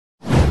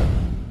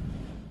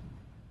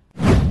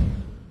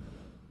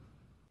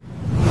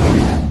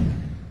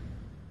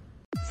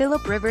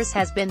Philip Rivers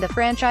has been the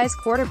franchise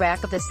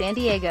quarterback of the San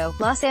Diego,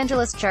 Los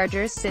Angeles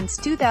Chargers since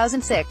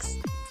 2006.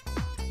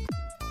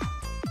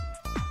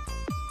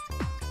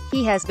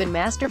 He has been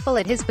masterful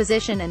at his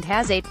position and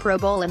has 8 Pro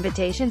Bowl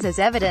invitations as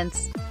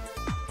evidence.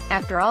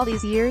 After all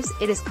these years,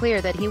 it is clear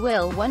that he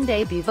will one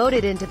day be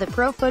voted into the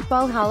Pro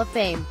Football Hall of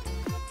Fame.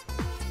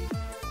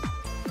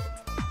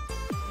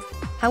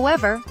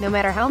 However, no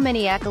matter how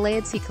many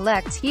accolades he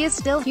collects, he is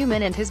still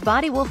human and his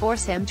body will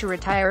force him to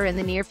retire in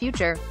the near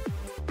future.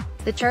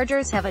 The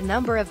Chargers have a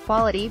number of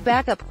quality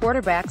backup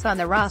quarterbacks on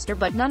the roster,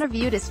 but none are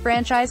viewed as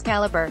franchise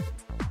caliber.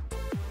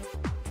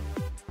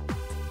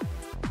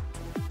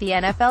 The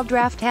NFL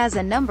draft has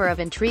a number of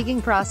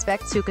intriguing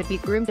prospects who could be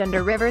groomed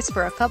under Rivers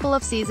for a couple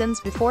of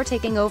seasons before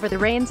taking over the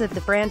reins of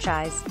the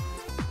franchise.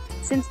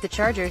 Since the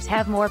Chargers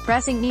have more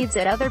pressing needs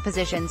at other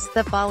positions,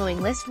 the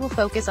following list will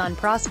focus on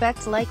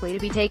prospects likely to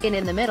be taken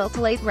in the middle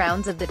to late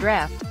rounds of the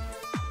draft.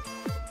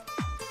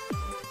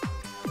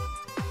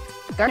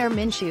 Gardner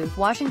Minshew,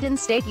 Washington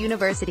State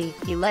University.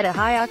 He led a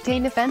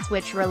high-octane defense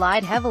which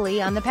relied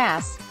heavily on the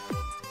pass.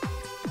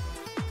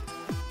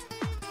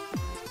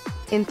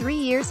 In 3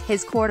 years,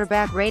 his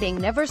quarterback rating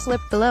never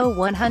slipped below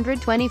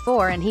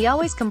 124 and he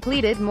always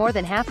completed more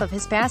than half of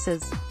his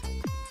passes.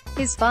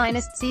 His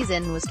finest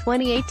season was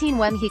 2018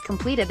 when he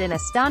completed an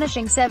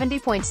astonishing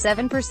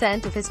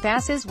 70.7% of his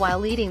passes while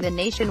leading the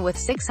nation with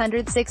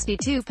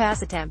 662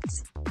 pass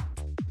attempts.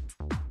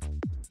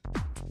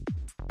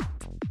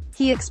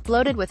 He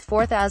exploded with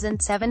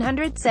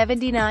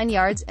 4,779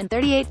 yards and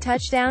 38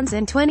 touchdowns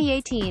in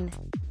 2018.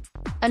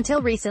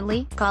 Until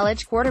recently,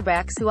 college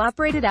quarterbacks who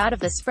operated out of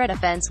the spread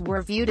offense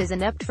were viewed as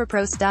inept for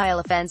pro-style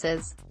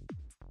offenses.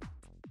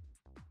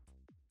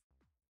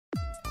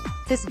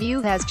 This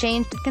view has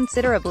changed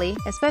considerably,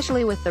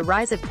 especially with the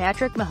rise of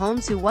Patrick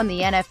Mahomes, who won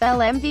the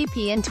NFL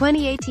MVP in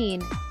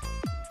 2018.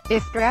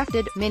 If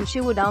drafted,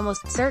 Minshew would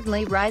almost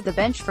certainly ride the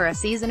bench for a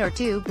season or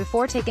two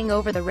before taking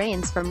over the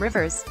reins from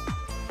Rivers.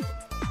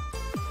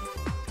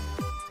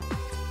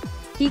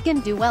 He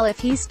can do well if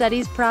he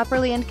studies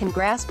properly and can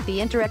grasp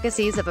the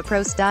intricacies of a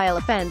pro-style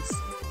offense.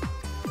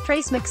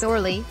 Trace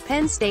McSorley,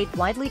 Penn State.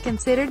 Widely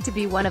considered to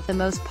be one of the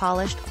most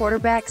polished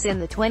quarterbacks in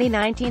the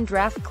 2019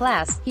 draft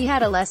class, he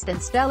had a less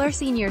than stellar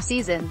senior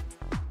season.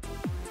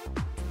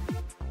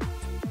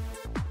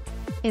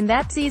 In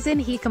that season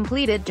he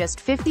completed just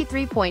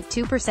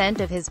 53.2%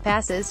 of his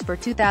passes for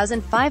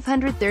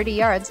 2,530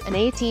 yards and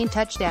 18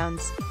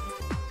 touchdowns.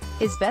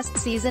 His best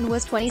season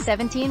was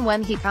 2017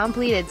 when he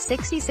completed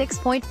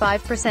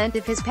 66.5%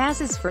 of his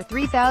passes for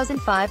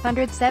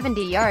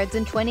 3,570 yards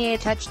and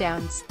 28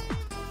 touchdowns.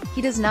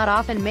 He does not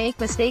often make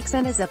mistakes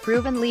and is a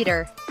proven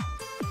leader.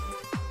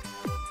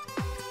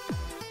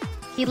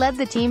 He led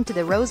the team to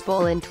the Rose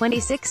Bowl in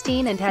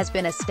 2016 and has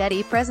been a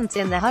steady presence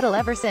in the huddle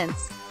ever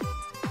since.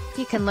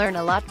 He can learn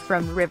a lot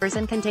from Rivers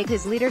and can take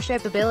his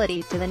leadership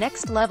ability to the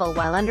next level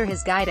while under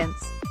his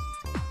guidance.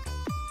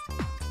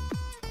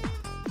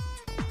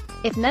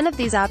 If none of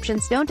these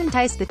options don't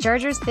entice the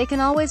Chargers, they can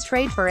always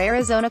trade for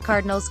Arizona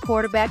Cardinals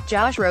quarterback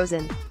Josh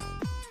Rosen.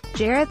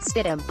 Jarrett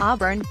Stidham,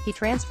 Auburn. He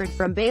transferred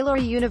from Baylor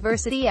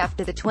University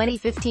after the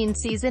 2015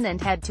 season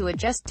and had to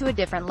adjust to a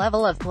different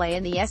level of play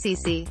in the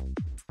SEC.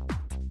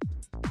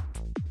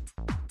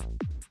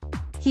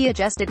 He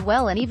adjusted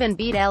well and even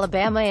beat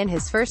Alabama in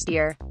his first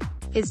year.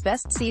 His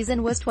best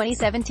season was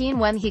 2017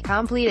 when he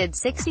completed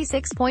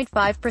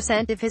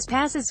 66.5% of his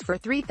passes for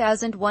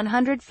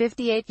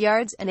 3,158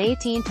 yards and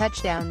 18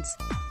 touchdowns.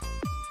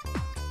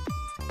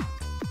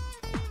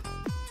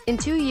 In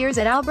 2 years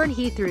at Auburn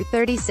he threw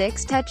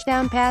 36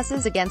 touchdown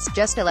passes against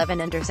just 11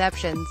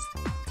 interceptions.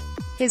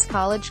 His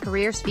college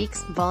career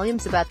speaks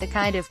volumes about the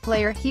kind of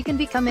player he can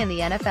become in the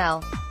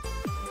NFL.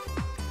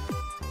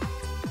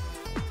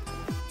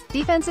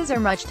 Defenses are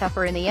much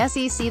tougher in the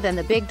SEC than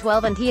the Big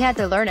 12 and he had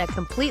to learn a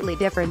completely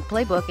different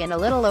playbook in a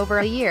little over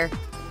a year.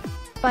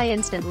 By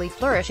instantly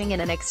flourishing in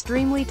an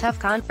extremely tough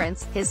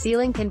conference, his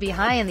ceiling can be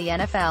high in the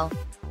NFL.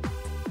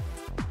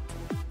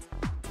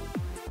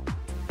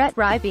 Brett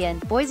Rypien,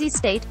 Boise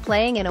State.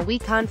 Playing in a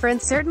weak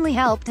conference certainly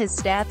helped his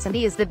stats and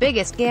he is the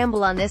biggest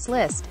gamble on this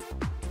list.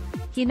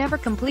 He never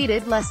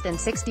completed less than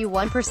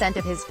 61%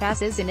 of his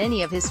passes in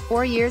any of his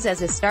 4 years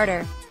as a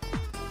starter.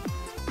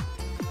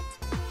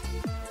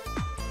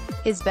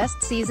 His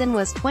best season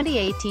was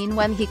 2018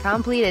 when he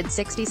completed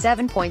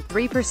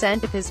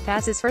 67.3% of his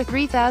passes for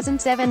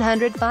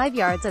 3,705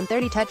 yards and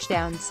 30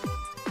 touchdowns.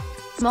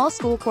 Small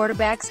school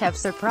quarterbacks have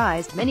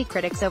surprised many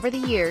critics over the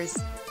years.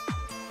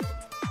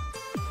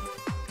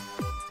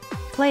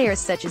 Players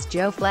such as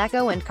Joe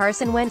Flacco and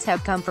Carson Wentz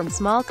have come from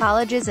small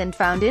colleges and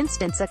found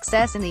instant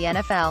success in the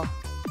NFL.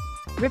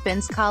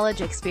 Rypien's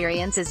college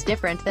experience is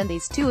different than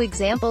these two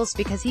examples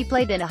because he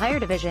played in a higher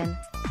division.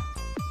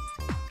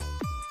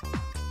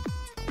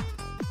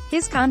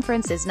 His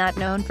conference is not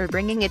known for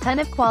bringing a ton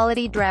of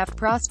quality draft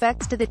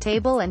prospects to the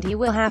table and he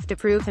will have to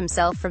prove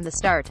himself from the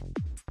start.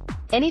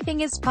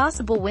 Anything is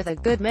possible with a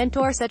good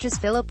mentor such as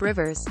Philip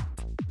Rivers.